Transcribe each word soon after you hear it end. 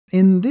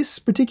In this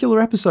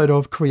particular episode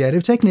of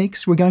Creative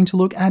Techniques, we're going to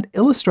look at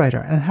Illustrator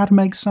and how to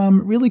make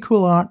some really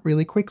cool art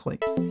really quickly.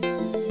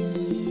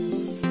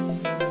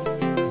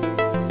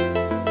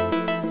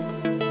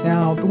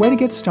 Now, the way to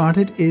get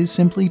started is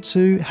simply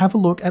to have a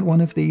look at one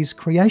of these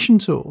creation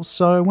tools.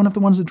 So one of the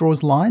ones that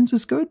draws lines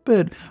is good,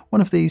 but one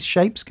of these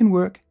shapes can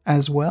work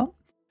as well.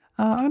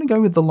 I'm going to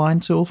go with the line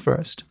tool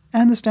first.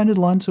 And the standard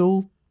line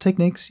tool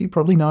techniques, you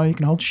probably know, you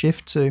can hold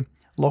shift to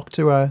lock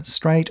to a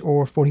straight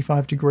or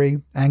 45-degree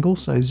angle,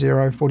 so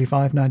 0,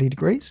 45, 90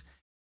 degrees.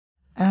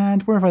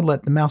 And wherever I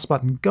let the mouse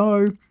button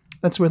go,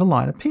 that's where the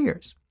line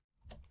appears.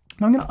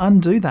 Now I'm going to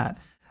undo that.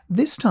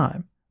 This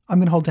time, I'm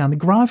going to hold down the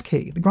Grave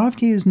key. The Grave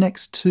key is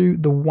next to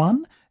the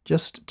 1,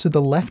 just to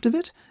the left of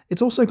it.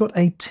 It's also got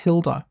a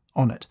tilde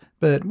on it,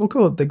 but we'll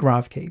call it the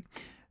Grave key.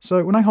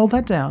 So when I hold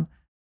that down,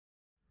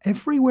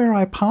 everywhere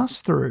I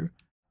pass through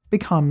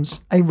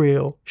becomes a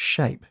real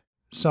shape.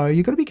 So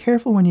you've got to be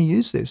careful when you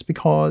use this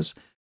because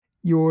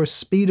your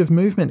speed of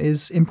movement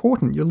is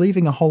important. You're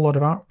leaving a whole lot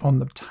of art on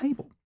the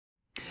table.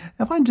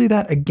 Now, if I do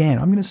that again,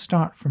 I'm going to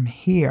start from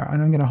here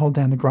and I'm going to hold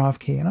down the Grave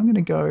key and I'm going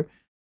to go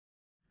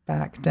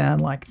back down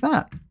like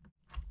that.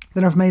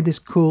 Then I've made this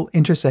cool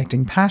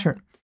intersecting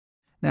pattern.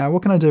 Now,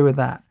 what can I do with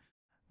that?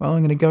 Well,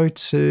 I'm going to go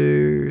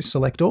to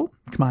Select All,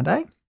 Command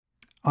A.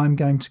 I'm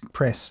going to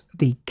press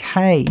the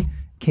K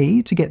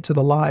key to get to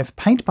the live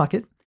paint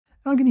bucket.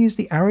 I'm going to use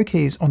the arrow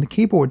keys on the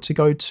keyboard to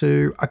go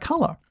to a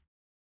color.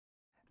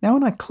 Now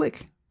when I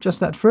click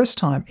just that first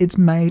time, it's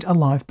made a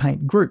live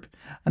paint group,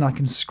 and I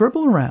can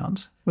scribble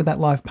around with that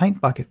live paint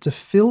bucket to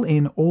fill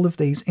in all of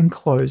these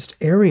enclosed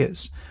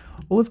areas.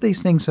 All of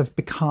these things have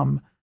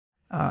become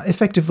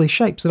effectively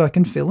shapes that I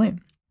can fill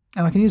in.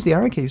 And I can use the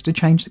arrow keys to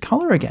change the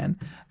color again,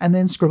 and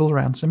then scribble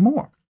around some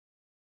more.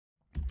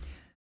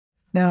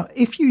 Now,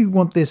 if you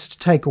want this to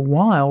take a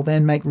while,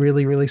 then make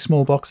really, really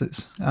small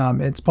boxes.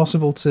 It's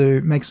possible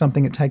to make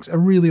something that takes a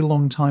really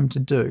long time to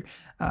do.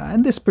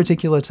 And this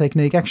particular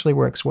technique actually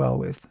works well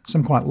with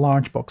some quite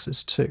large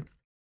boxes too.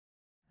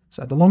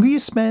 So the longer you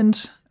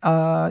spend,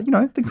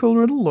 the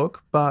cooler it'll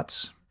look,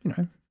 but,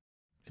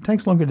 it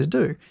takes longer to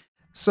do.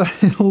 So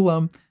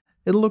it'll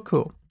look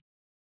cool.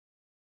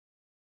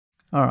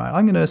 All right,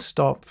 I'm going to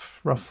stop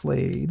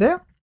roughly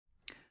there.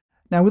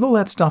 Now with all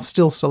that stuff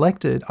still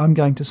selected, I'm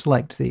going to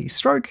select the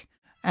stroke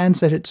and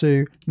set it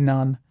to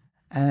none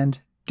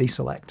and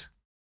deselect.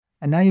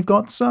 And now you've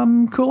got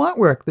some cool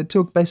artwork that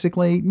took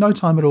basically no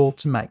time at all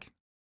to make.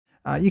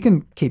 You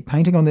can keep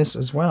painting on this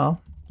as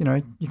well. You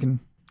don't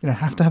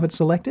have to have it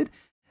selected.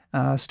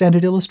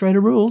 Standard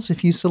Illustrator rules,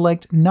 if you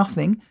select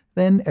nothing,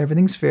 then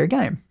everything's fair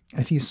game.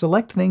 If you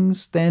select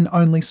things, then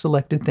only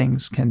selected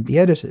things can be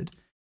edited.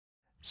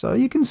 So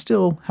you can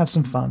still have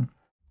some fun.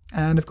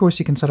 And of course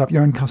you can set up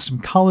your own custom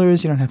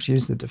colors. You don't have to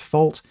use the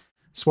default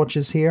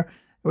swatches here.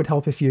 It would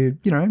help if you,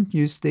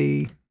 use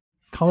the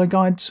color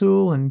guide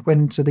tool and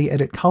went into the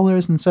edit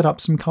colors and set up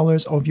some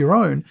colors of your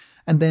own.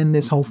 And then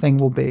this whole thing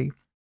will be,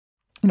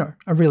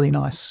 a really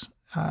nice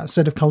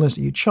set of colors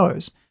that you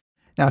chose.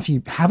 Now, if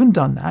you haven't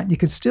done that, you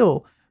could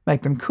still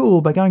make them cool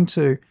by going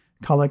to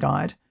color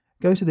guide,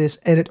 go to this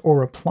edit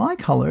or apply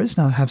colors.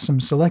 Now I have some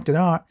selected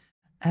art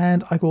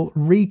and I will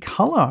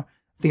recolor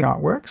the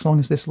artwork as long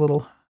as this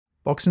little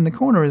box in the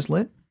corner is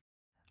lit.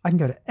 I can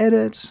go to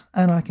edit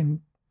and I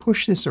can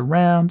push this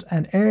around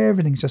and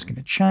everything's just going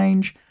to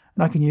change.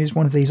 And I can use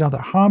one of these other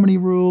harmony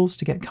rules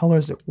to get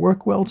colors that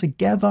work well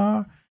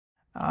together.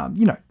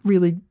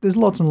 Really, there's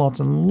lots and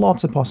lots and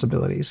lots of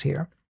possibilities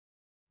here.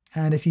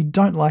 And if you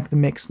don't like the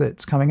mix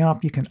that's coming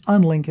up, you can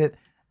unlink it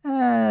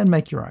and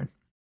make your own.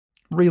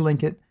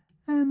 Relink it,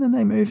 and then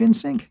they move in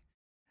sync.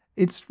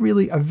 It's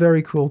really a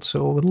very cool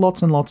tool with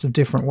lots and lots of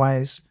different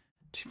ways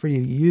for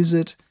you to use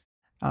it.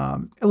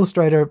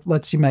 Illustrator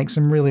lets you make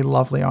some really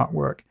lovely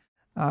artwork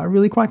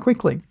really quite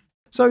quickly.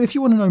 So if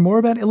you want to know more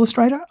about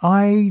Illustrator,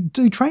 I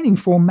do training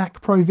for Mac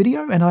Pro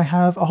Video, and I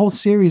have a whole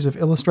series of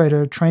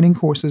Illustrator training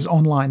courses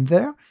online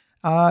there.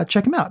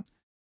 Check them out.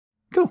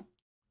 Cool.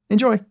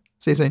 Enjoy.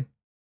 See you soon.